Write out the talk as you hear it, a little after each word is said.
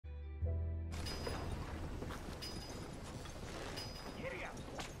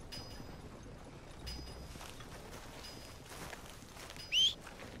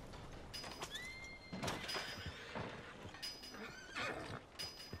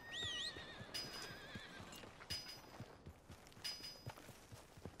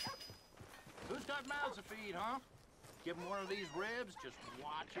wants a feed, huh? Give him one of these ribs, just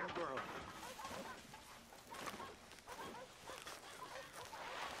watch him grow.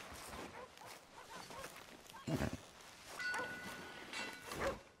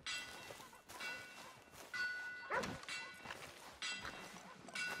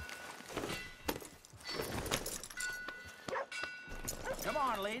 Come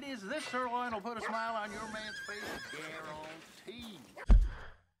on, ladies. This sirloin will put a smile on your man's face, guaranteed.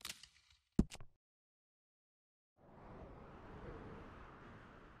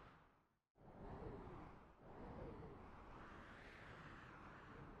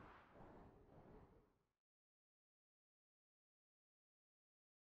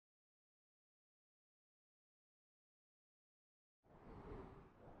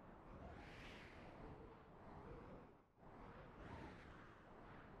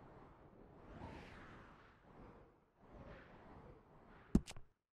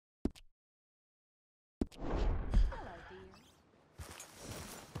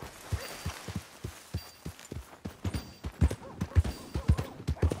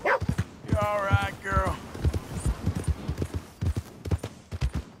 You all right, girl?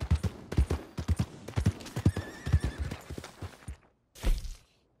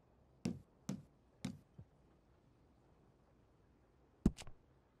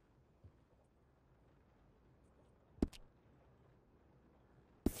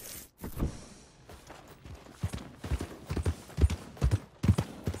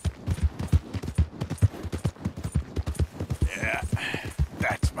 Yeah,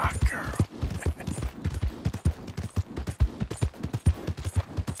 that's my girl.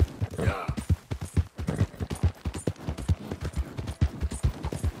 Yeah.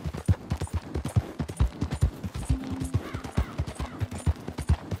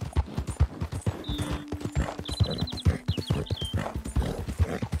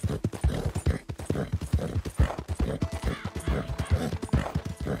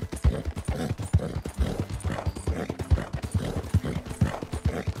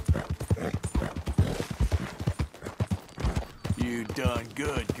 You done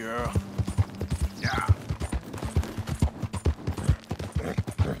good, girl. Yeah.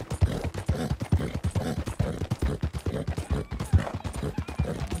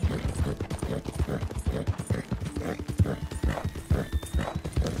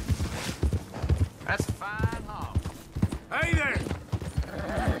 That's a fine hog. Hey there!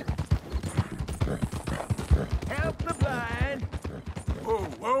 Help the blind. Whoa,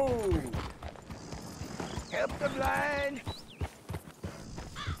 whoa! Help the blind.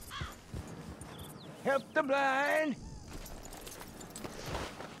 Help the blind.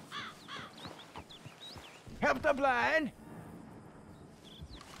 Help the blind.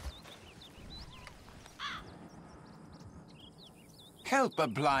 Help a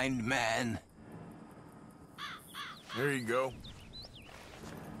blind man. There you go.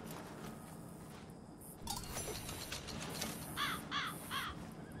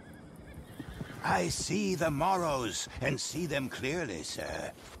 I see the morrows, and see them clearly,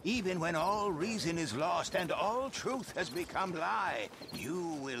 sir. Even when all reason is lost and all truth has become lie,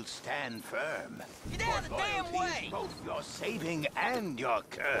 you will stand firm. Get out of the damn Loyalty way! is both your saving and your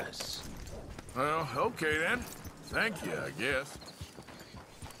curse. Well, okay then. Thank you, I guess.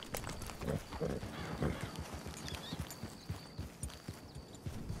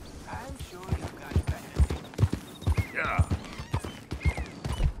 I'm sure you've got better. Yeah.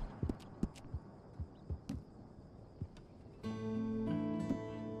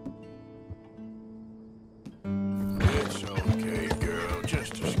 It's okay, girl.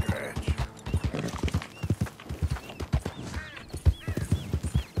 Just a scratch.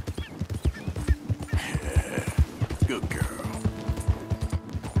 Good girl.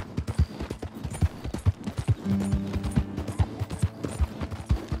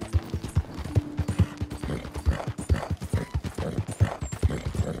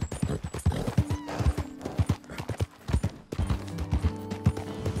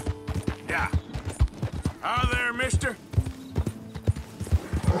 Yeah. Hi there, mister.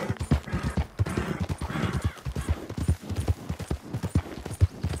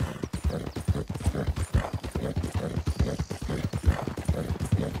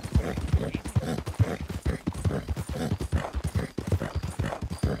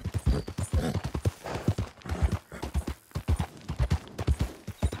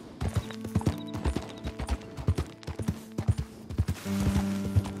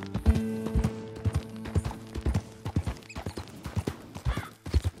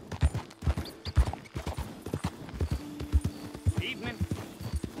 Evening.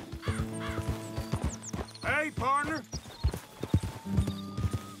 Hey, partner.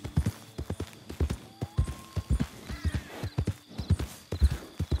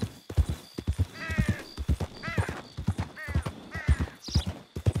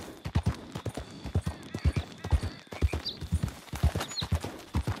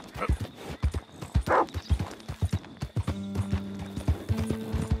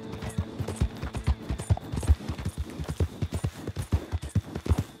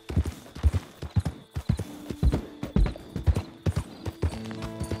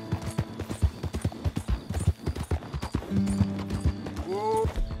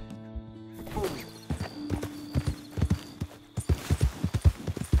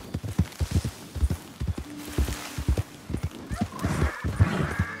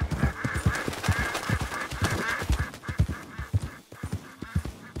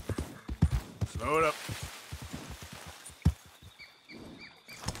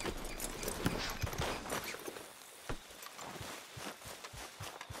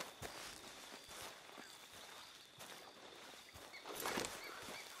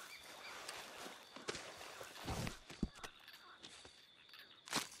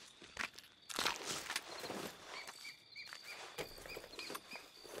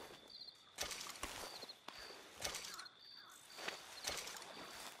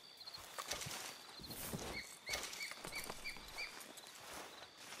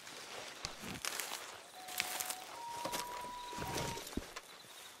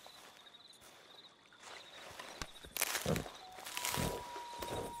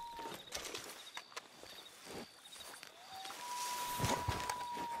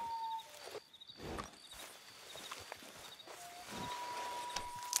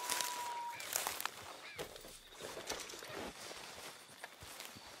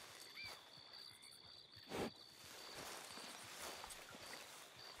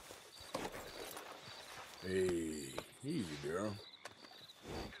 Hey, easy, girl.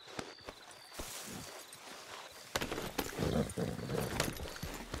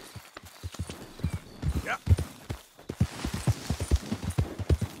 Yeah.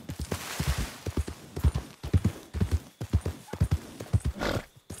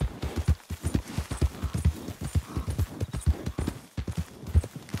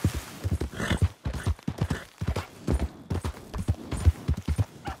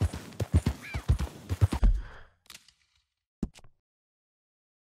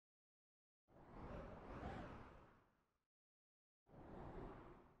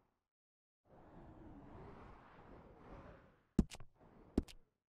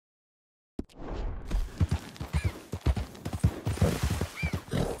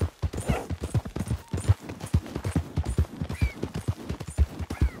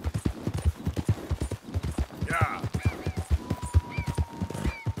 Yeah.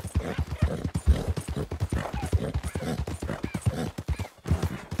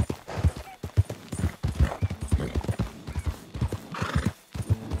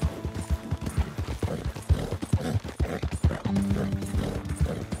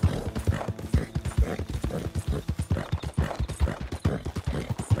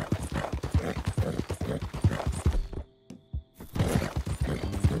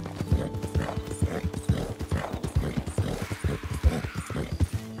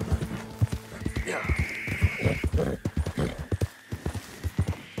 Yeah.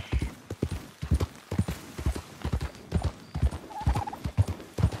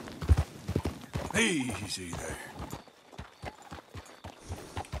 Easy there.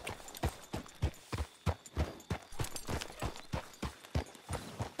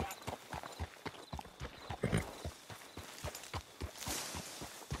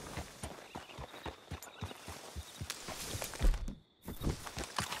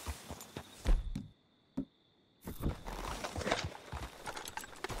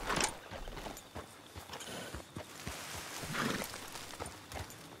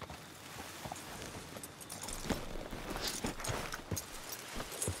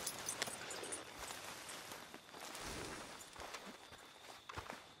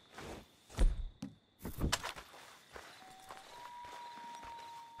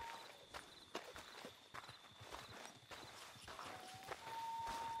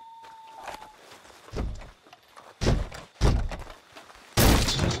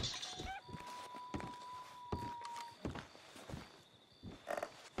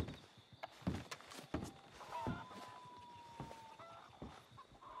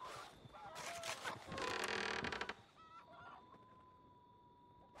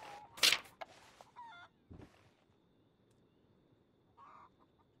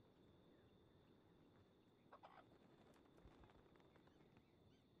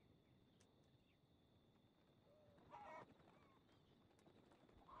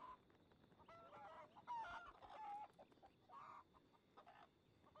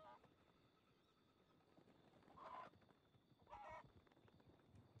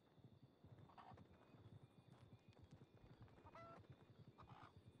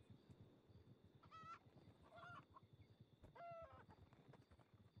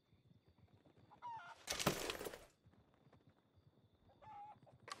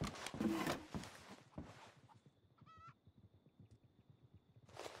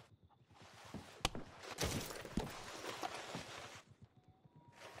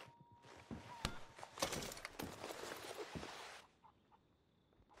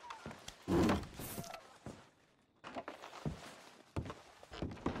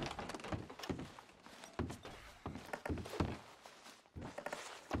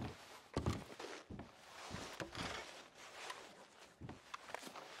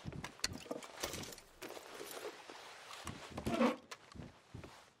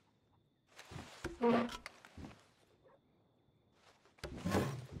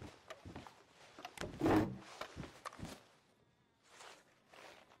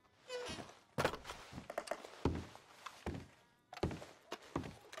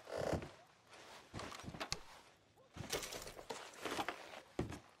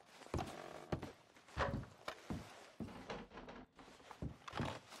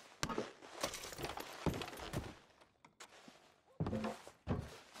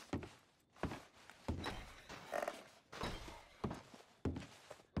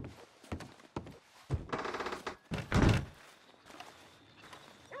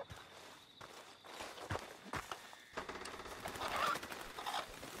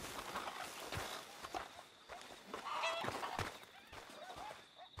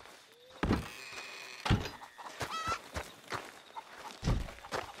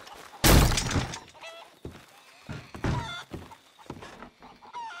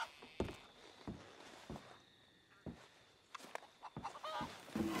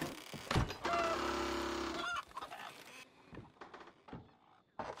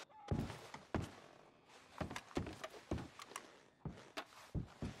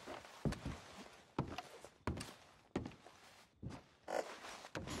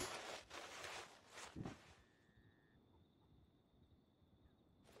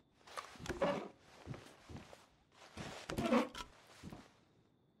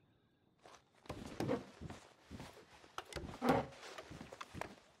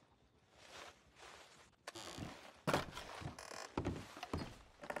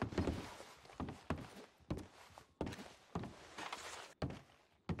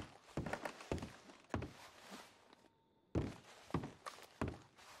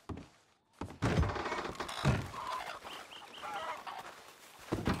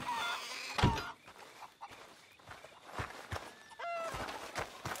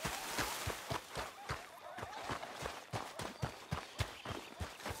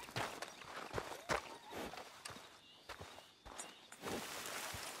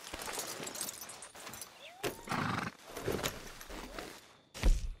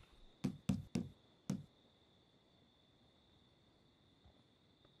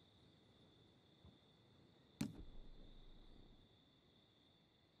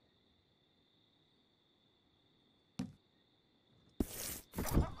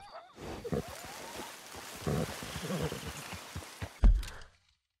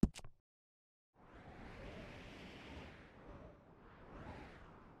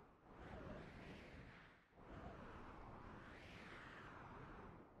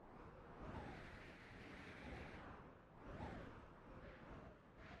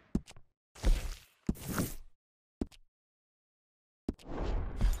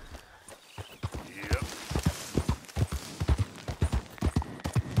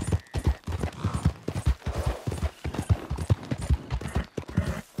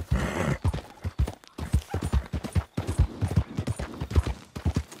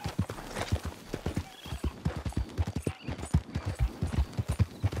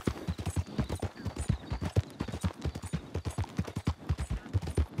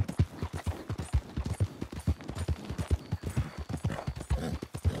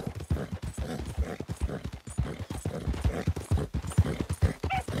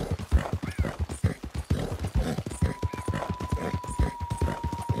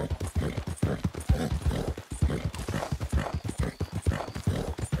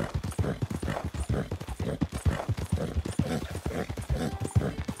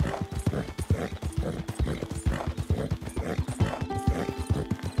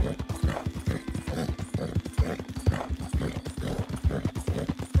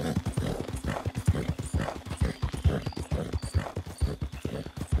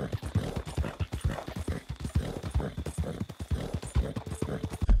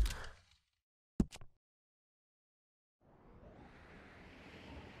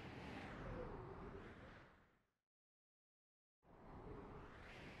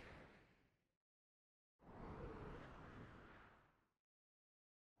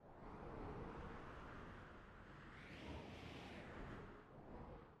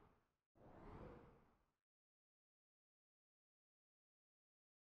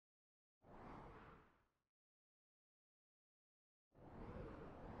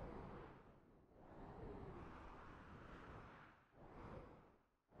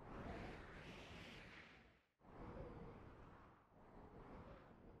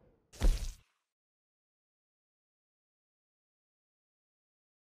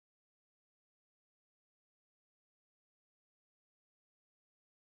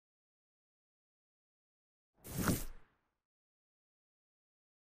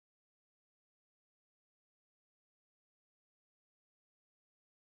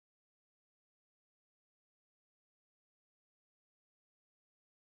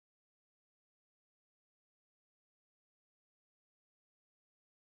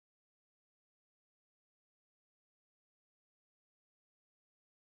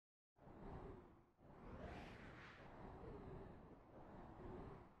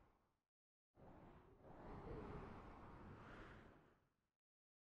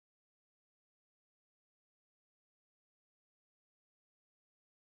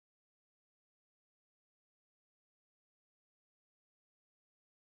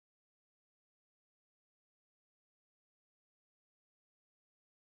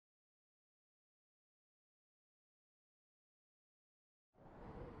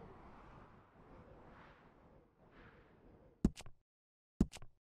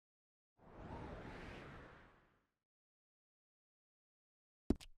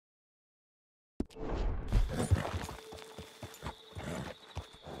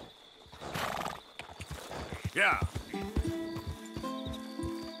 Yeah.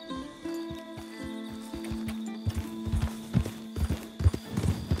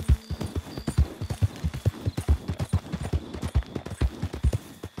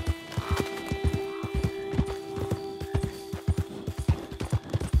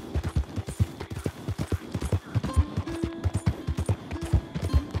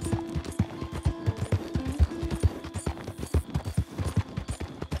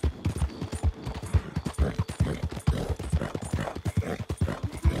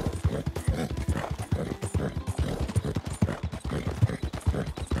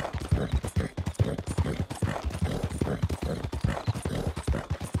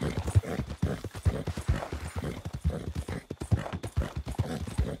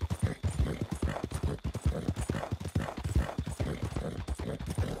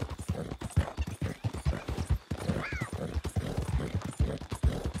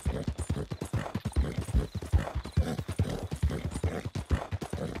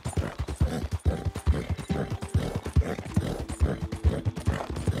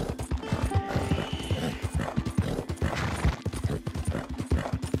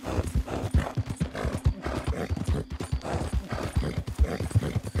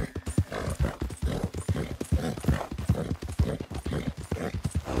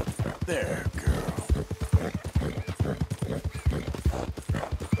 There, girl.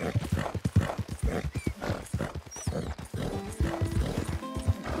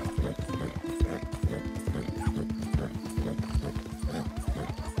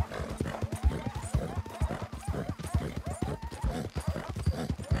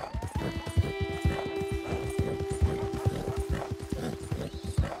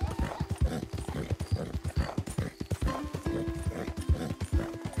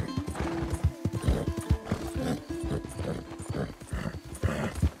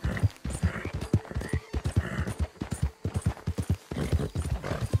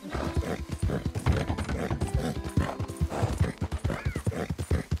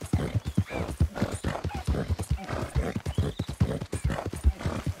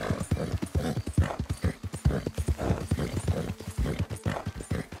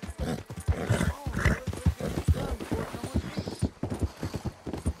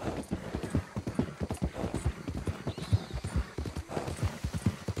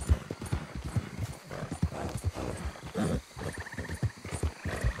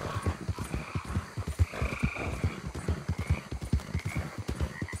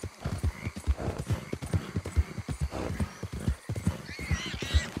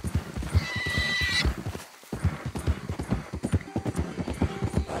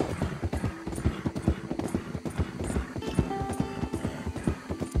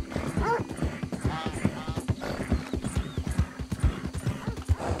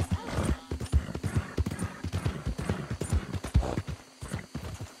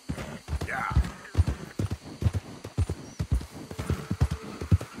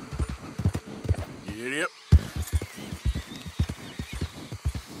 Idiot.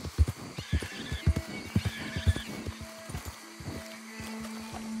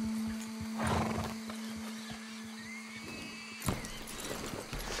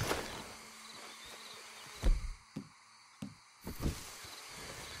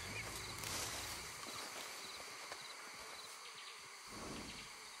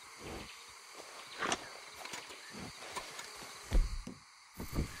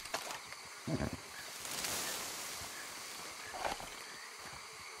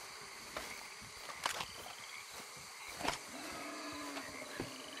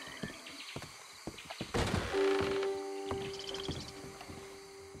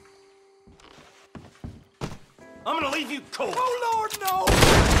 I'm gonna leave you cold. Oh, Lord, no!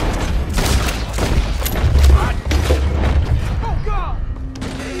 What? Oh, God!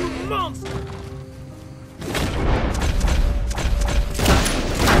 You monster!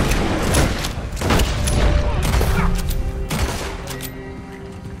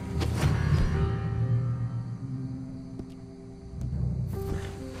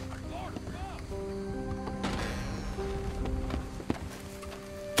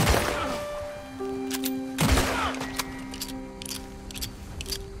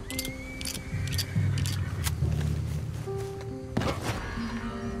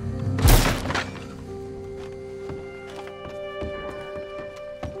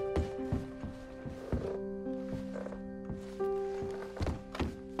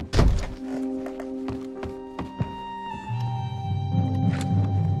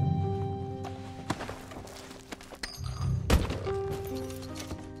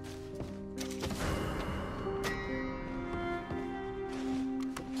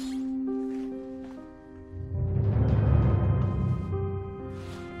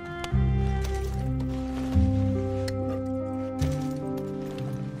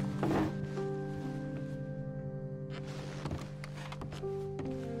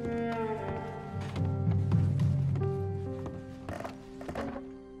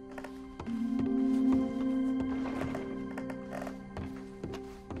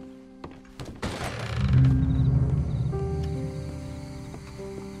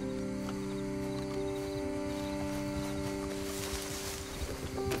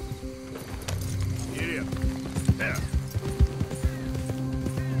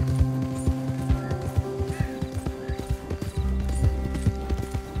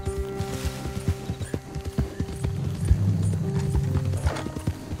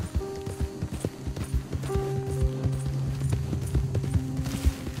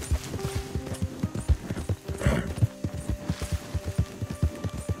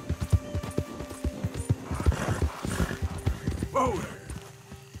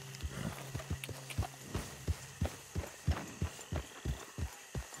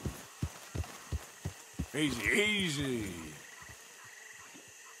 Easy, easy.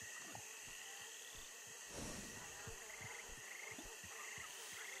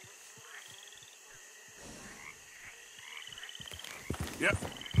 Yep.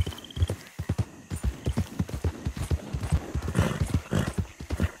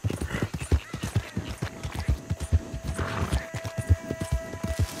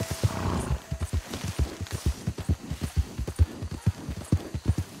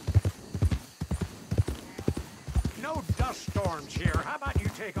 No dust storms here. How about you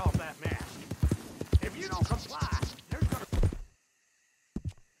take off that mask? If you don't comply, there's gonna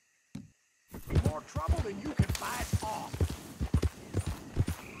be more trouble than you can fight off.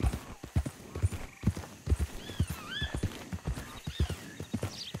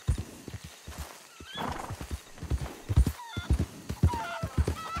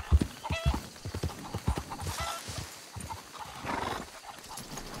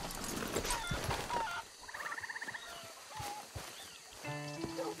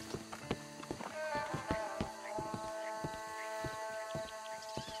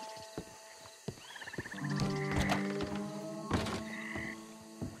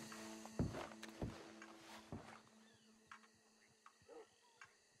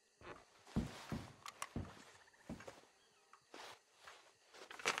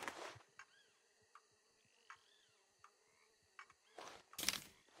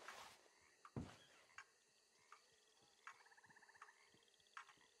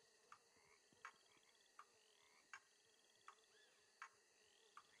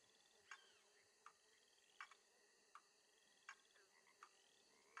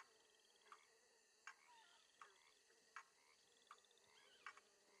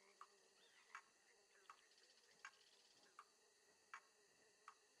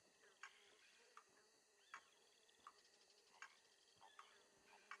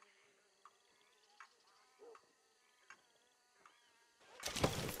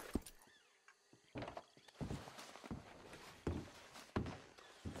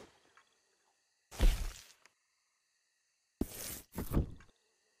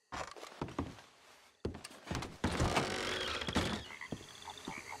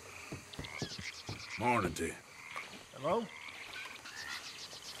 Morning to you. Hello?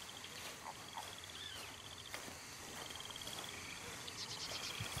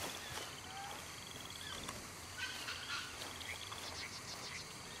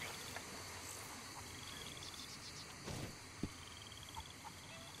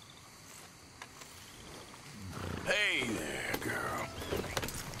 Hey there, girl.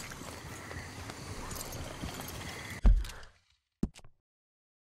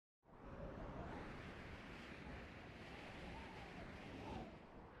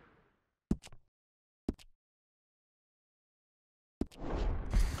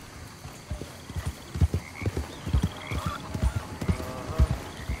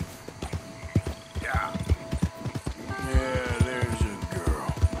 Yeah. Yeah, there's a girl.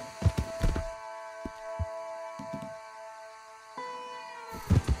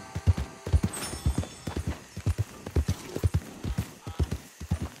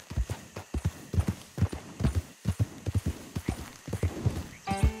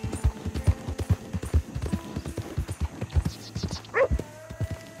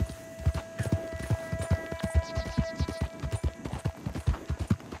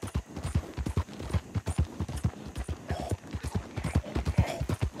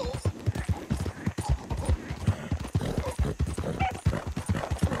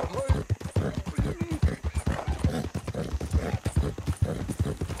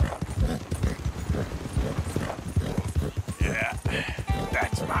 Yeah,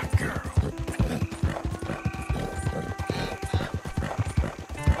 that's my girl.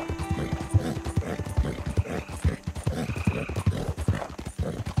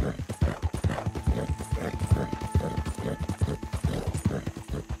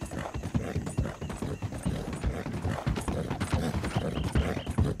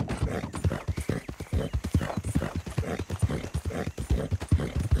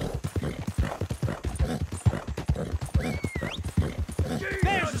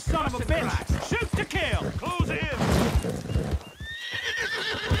 There's the son of a bitch! Shoot to kill! Close in!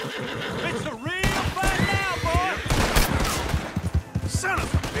 It's the real fight now, boy! Son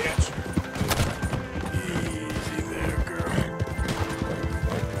of a bitch. Easy there, girl.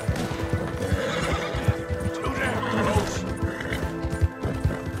 Too damn close.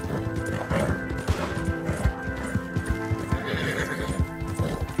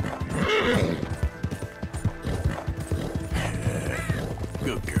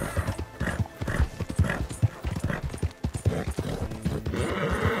 Good girl.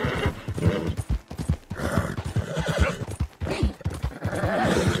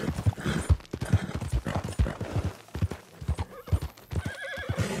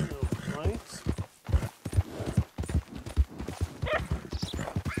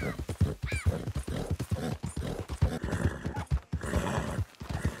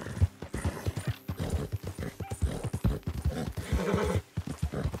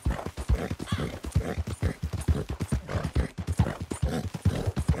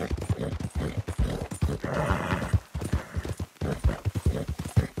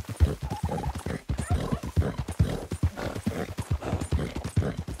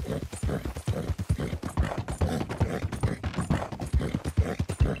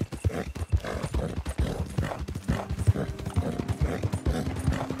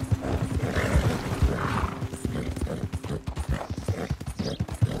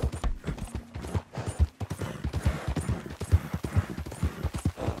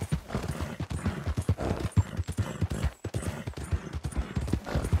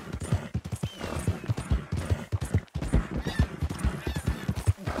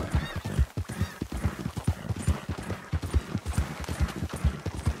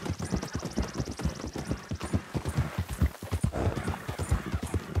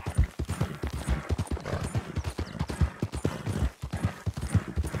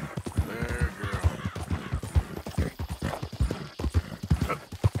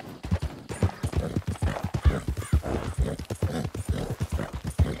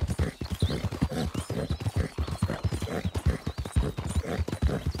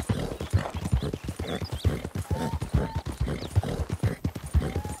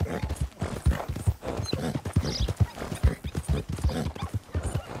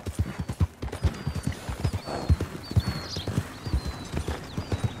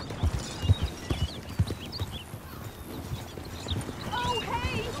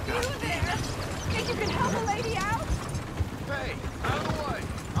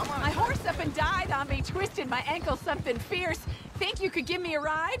 really twisted my ankle something fierce. Think you could give me a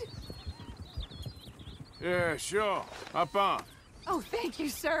ride? Yeah, sure. Hop on. Oh, thank you,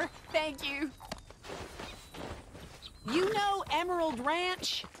 sir. Thank you. You know Emerald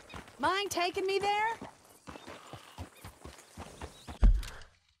Ranch? Mind taking me there?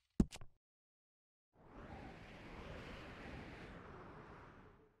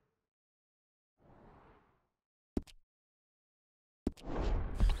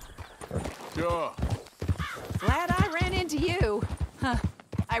 Sure. Glad I ran into you. Huh.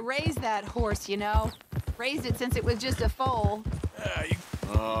 I raised that horse, you know. Raised it since it was just a foal.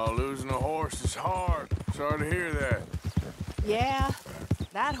 Oh, losing a horse is hard. Sorry to hear that. Yeah,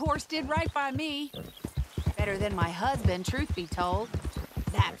 that horse did right by me. Better than my husband, truth be told.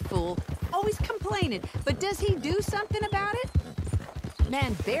 That fool. Always complaining, but does he do something about it?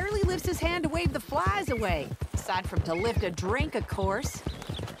 Man barely lifts his hand to wave the flies away. Aside from to lift a drink, of course.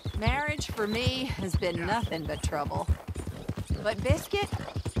 Marriage, for me, has been nothing but trouble. But Biscuit,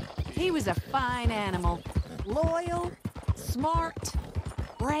 he was a fine animal. Loyal, smart,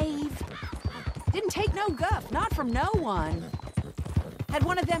 brave. Didn't take no guff, not from no one. Had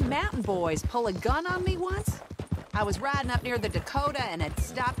one of them mountain boys pull a gun on me once. I was riding up near the Dakota and had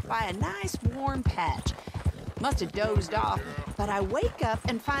stopped by a nice warm patch. Must have dozed off, but I wake up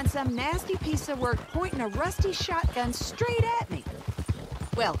and find some nasty piece of work pointing a rusty shotgun straight at me.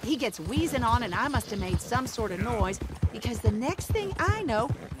 Well, he gets wheezing on and I must have made some sort of noise because the next thing I know,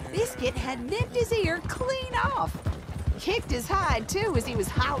 Biscuit had nipped his ear clean off. Kicked his hide, too, as he was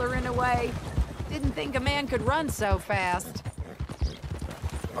hollering away. Didn't think a man could run so fast.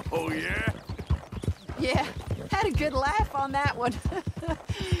 Oh, yeah? Yeah, had a good laugh on that one.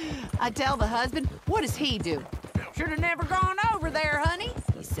 I tell the husband, what does he do? Should have never gone over there, honey,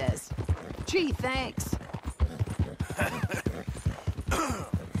 he says. Gee, thanks.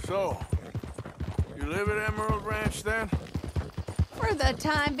 So, you live at Emerald Ranch then? For the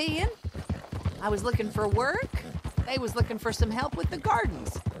time being. I was looking for work. They was looking for some help with the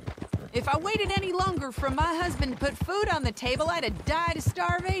gardens. If I waited any longer for my husband to put food on the table, I'd have died of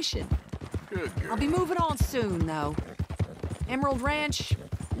starvation. Good girl. I'll be moving on soon, though. Emerald Ranch,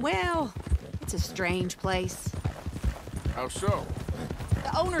 well, it's a strange place. How so?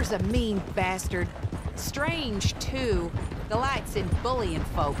 The owner's a mean bastard. Strange, too. Delights in bullying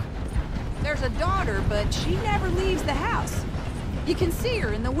folk. There's a daughter, but she never leaves the house. You can see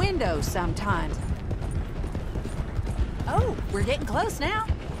her in the windows sometimes. Oh, we're getting close now.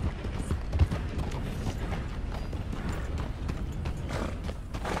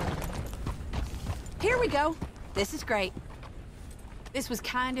 Here we go. This is great. This was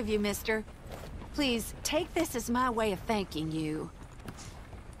kind of you, mister. Please, take this as my way of thanking you.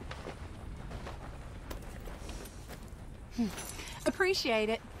 Appreciate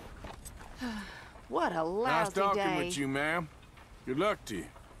it. What a lousy Nice talking day. with you, ma'am. Good luck to you.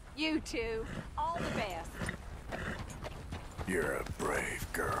 You too. All the best. You're a brave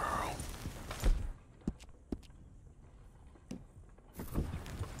girl.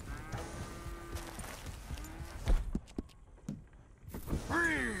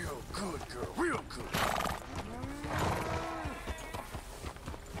 Real good girl, real good.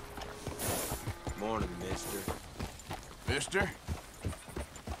 Morning, mister. Mister?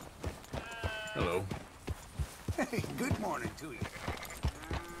 Hello. Hey, good morning to you.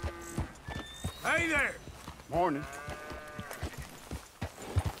 Hey there! Morning.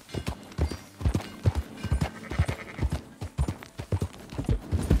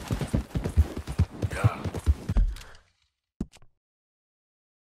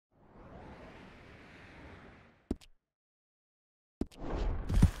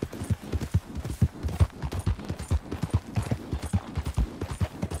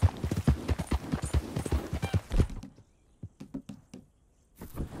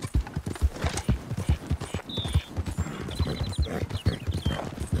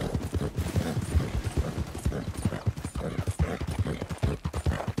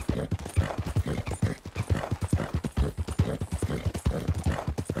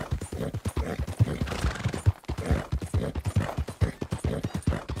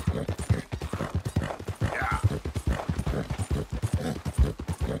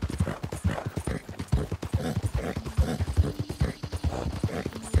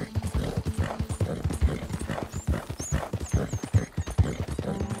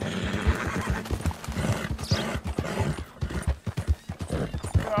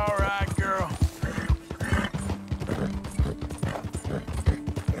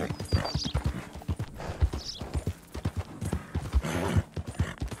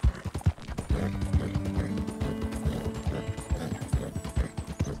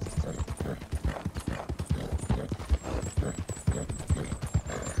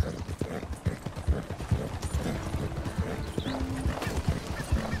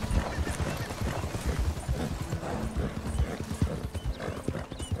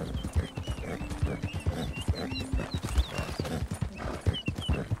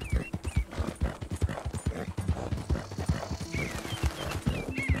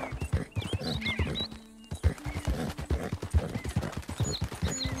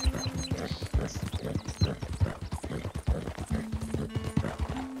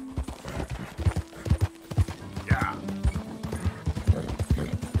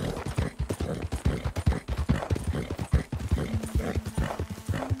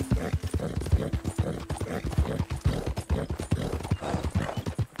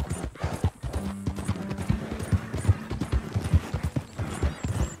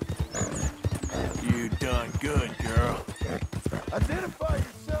 Identify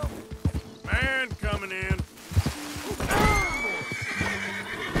yourself. Man coming in.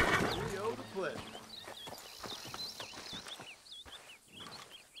 We owe the pledge.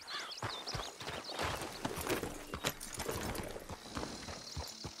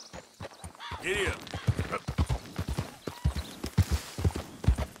 Giddy up.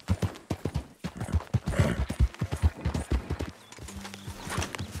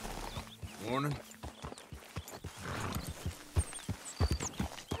 Morning.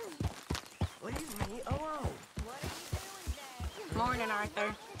 Leave me alone. Morning,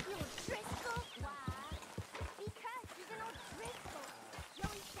 Arthur.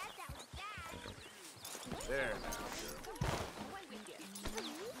 There.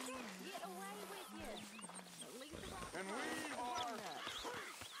 And we are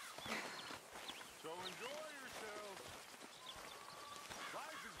free. So enjoy yourselves.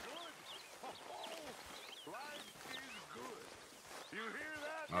 Life is good. Oh, life is good. You hear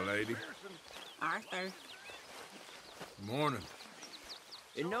that, My lady. Pearson? Arthur. Morning.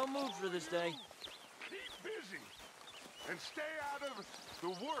 In no mood for this day. Keep busy and stay out of the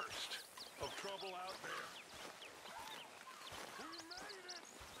worst of trouble out there. We made it.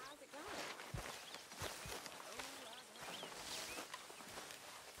 How's it going?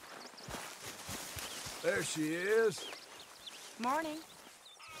 There she is. Morning.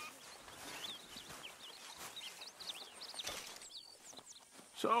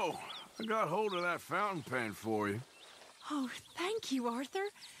 So, I got hold of that fountain pen for you. Oh, thank you, Arthur.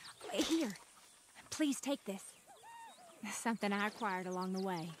 Here, please take this. Something I acquired along the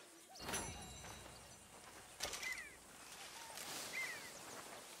way.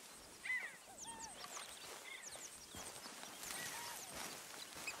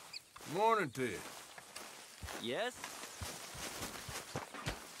 Morning to you. Yes?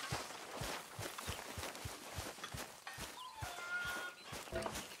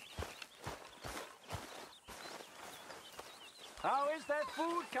 How is that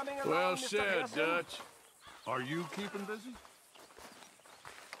food coming along, Well Mr. said, Pearson? Dutch. Are you keeping busy?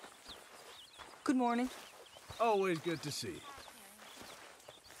 Good morning. Always good to see you.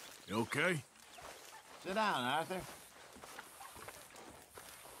 You okay? Sit down, Arthur.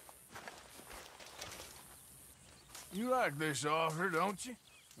 You like this offer, don't you?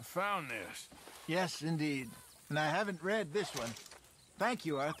 I found this. Yes, indeed. And I haven't read this one. Thank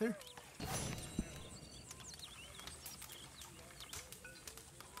you, Arthur.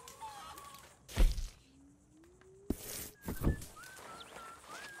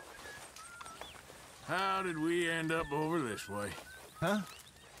 How did we end up over this way? Huh?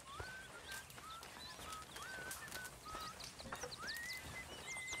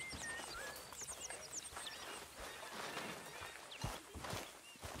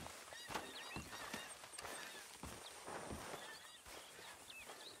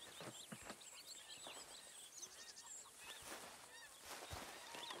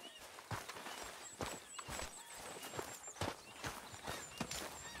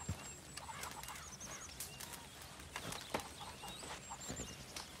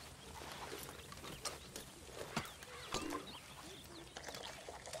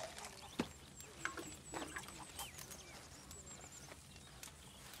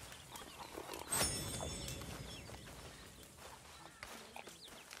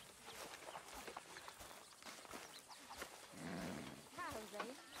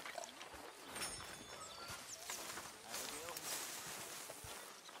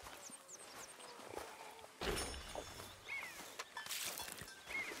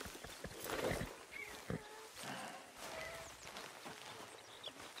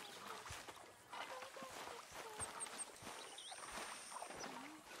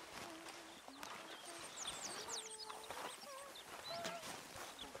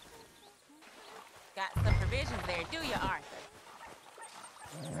 Got some provisions there, do you, Arthur?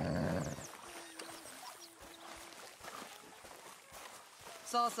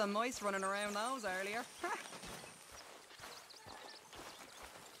 Saw some mice running around those earlier.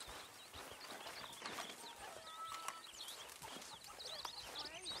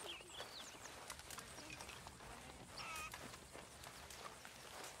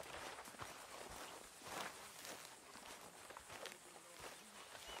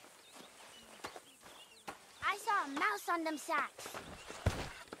 I saw a mouse on them sacks.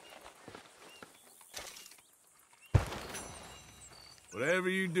 Whatever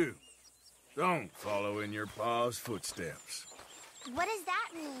you do, don't follow in your pa's footsteps. What does that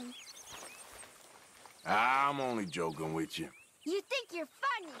mean? I'm only joking with you. You think you're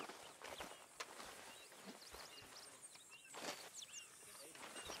funny.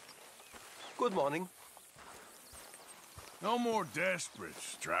 Good morning. No more desperate,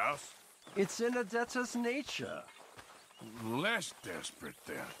 Strauss. It's in a debtor's nature. Less desperate,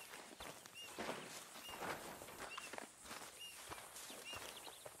 then.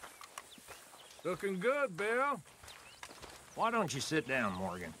 Looking good, Bill. Why don't you sit down,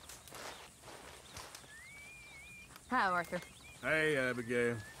 Morgan? Hi, Arthur. Hey,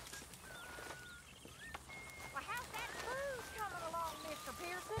 Abigail. Well, how's that food coming along, Mr.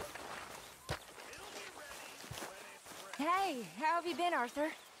 Pearson? Hey, how have you been,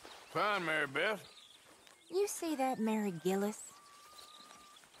 Arthur? Fine, Mary-Beth. You see that Mary Gillis?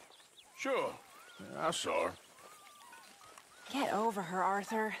 Sure. I saw her. Get over her,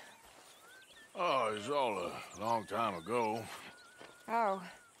 Arthur. Oh, it was all a long time ago. Oh.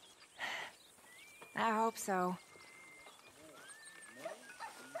 I hope so.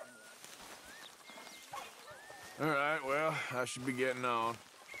 All right, well, I should be getting on.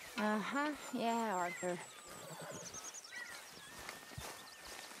 Uh-huh. Yeah, Arthur.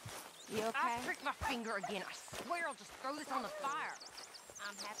 You okay? I pricked my finger again. I swear I'll just throw this on the fire.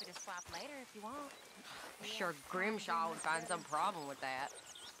 I'm happy to swap later if you want. I'm sure Grimshaw would find some problem with that.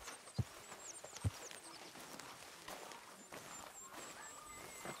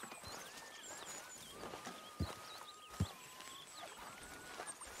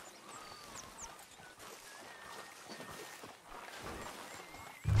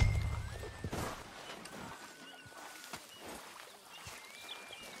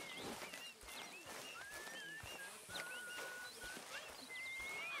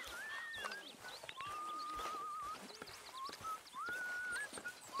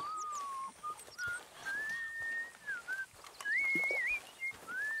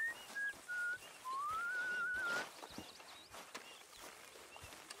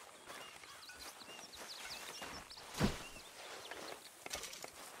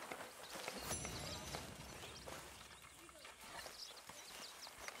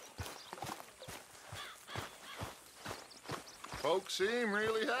 Folks seem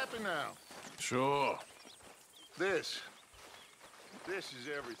really happy now. Sure. This is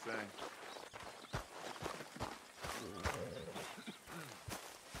everything.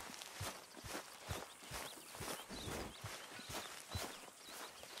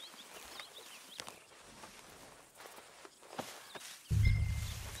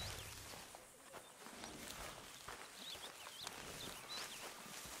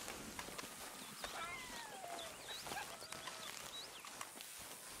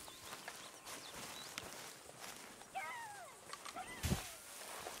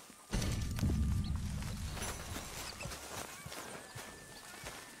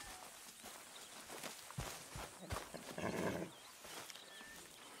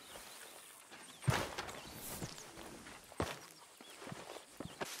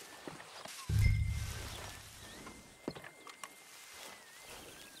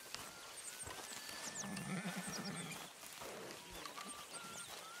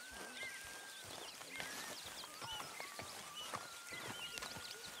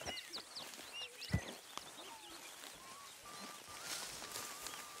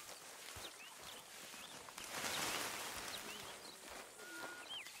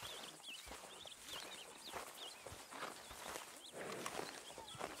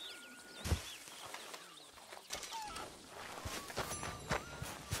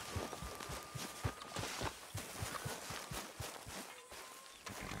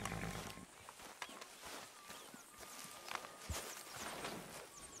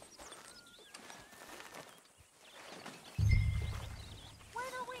 When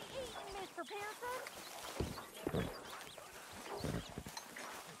are we eating, Mr. Pearson?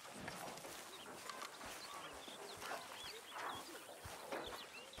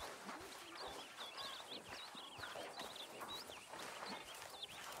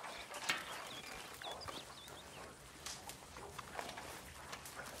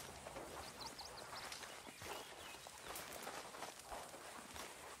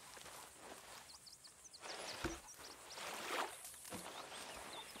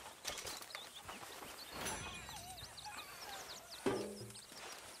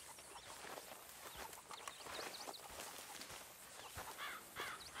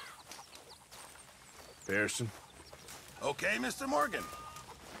 Pearson. Okay, Mr. Morgan.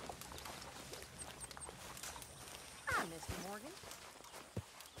 Hi, Mr. Morgan.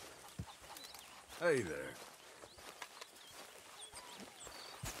 Hey there.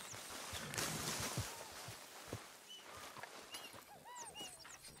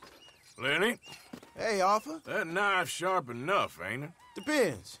 Lenny? Hey, Arthur. That knife's sharp enough, ain't it?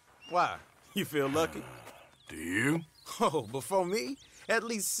 Depends. Why? You feel lucky? Do you? Oh, before me, at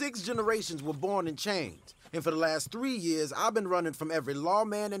least 6 generations were born in chains. And for the last 3 years, I've been running from every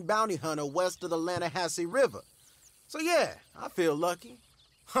lawman and bounty hunter west of the Lenny River. So yeah, I feel lucky.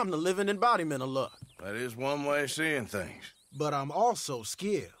 I'm the living embodiment of luck. That is one way of seeing things. But I'm also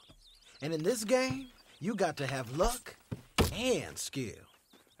skilled. And in this game, you got to have luck and skill.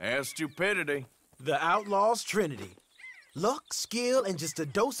 And stupidity. The Outlaw's Trinity. Luck, skill, and just a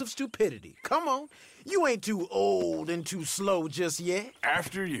dose of stupidity. Come on, you ain't too old and too slow just yet.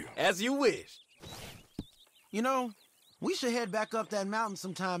 After you. As you wish. You know, we should head back up that mountain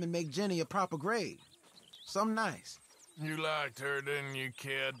sometime and make Jenny a proper grave. Something nice. You liked her, didn't you,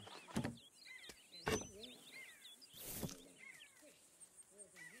 kid?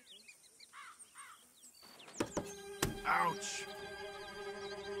 Ouch.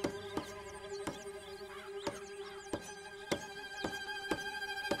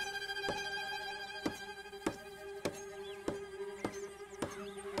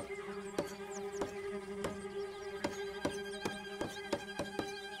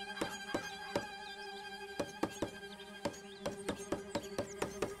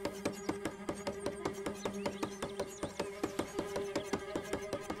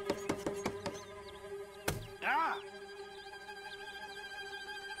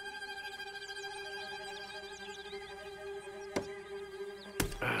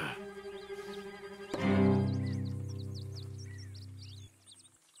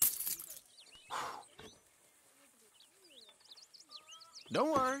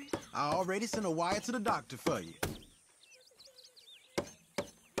 Don't worry, I already sent a wire to the doctor for you.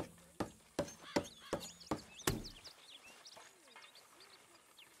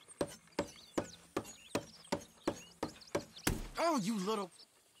 Oh, you little...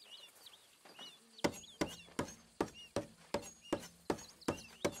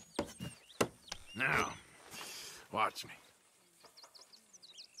 Now, watch me.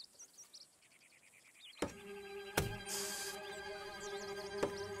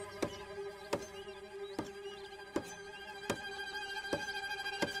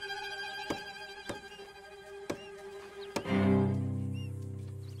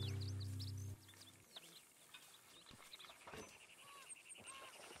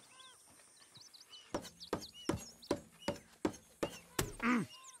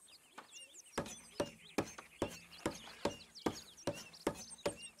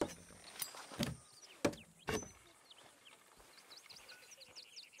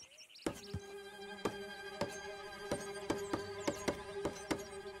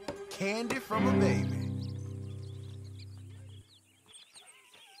 Candy from a baby.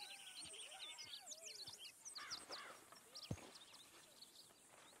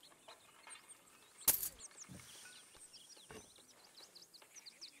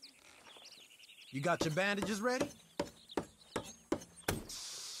 You got your bandages ready?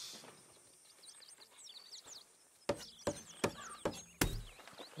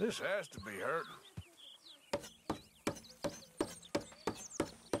 This has to be hurting.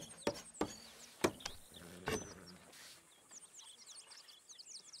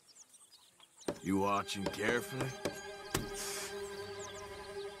 You watching carefully?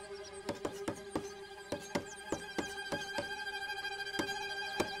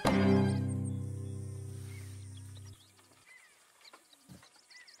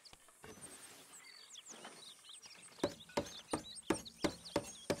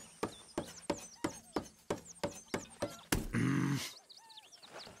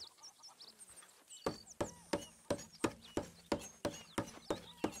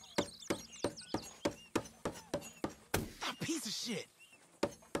 Piece of shit.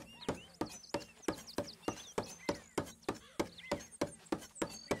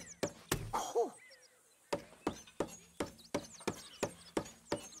 Oh.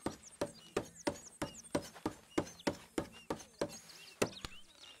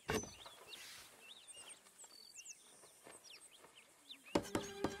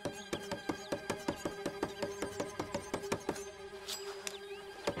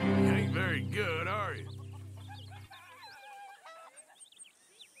 You ain't very good, are you?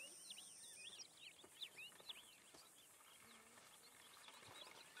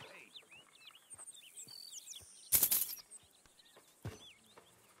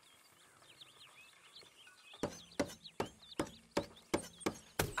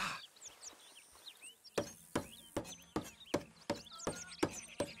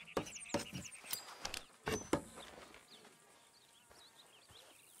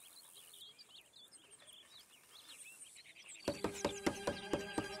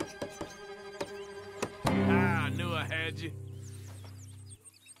 I knew I had you.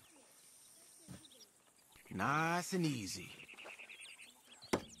 Nice and easy.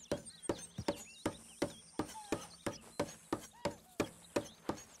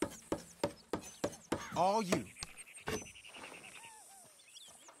 All you.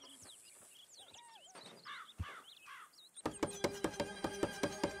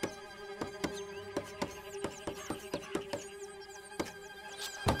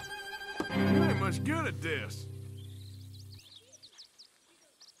 You ain't much good at this.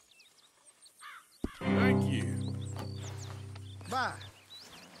 Thank you. Bye.